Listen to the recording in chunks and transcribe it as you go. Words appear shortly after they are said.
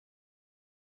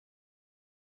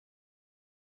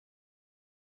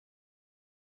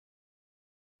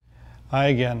Hi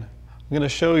again. I'm going to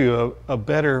show you a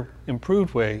better,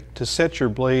 improved way to set your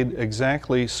blade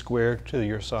exactly square to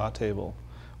your saw table.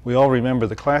 We all remember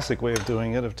the classic way of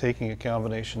doing it, of taking a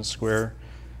combination square,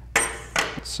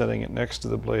 setting it next to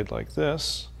the blade like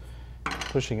this,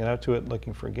 pushing it up to it,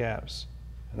 looking for gaps.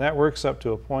 And that works up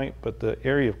to a point, but the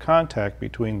area of contact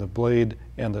between the blade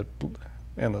and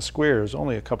the square is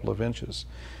only a couple of inches.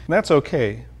 And that's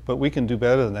okay, but we can do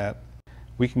better than that.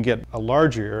 We can get a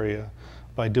larger area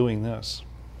by doing this.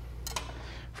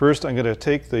 First, I'm going to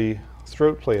take the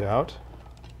throat plate out.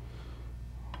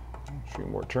 A few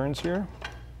more turns here.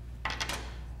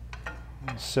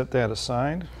 Set that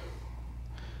aside.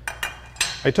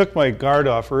 I took my guard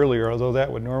off earlier, although that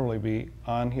would normally be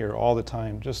on here all the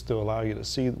time, just to allow you to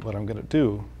see what I'm going to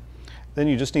do. Then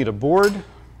you just need a board.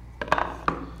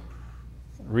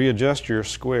 Readjust your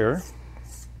square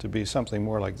to be something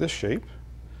more like this shape,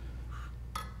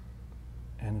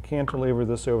 and cantilever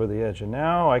this over the edge. And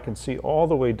now I can see all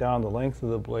the way down the length of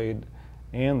the blade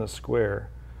and the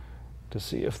square to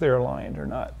see if they're aligned or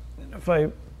not. And if I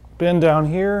bend down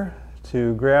here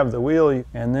to grab the wheel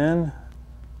and then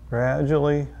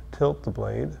gradually tilt the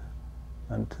blade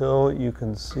until you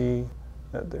can see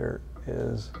that there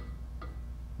is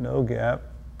no gap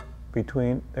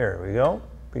between, there we go,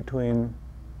 between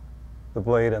the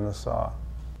blade and the saw.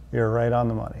 You're right on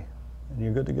the money and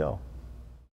you're good to go.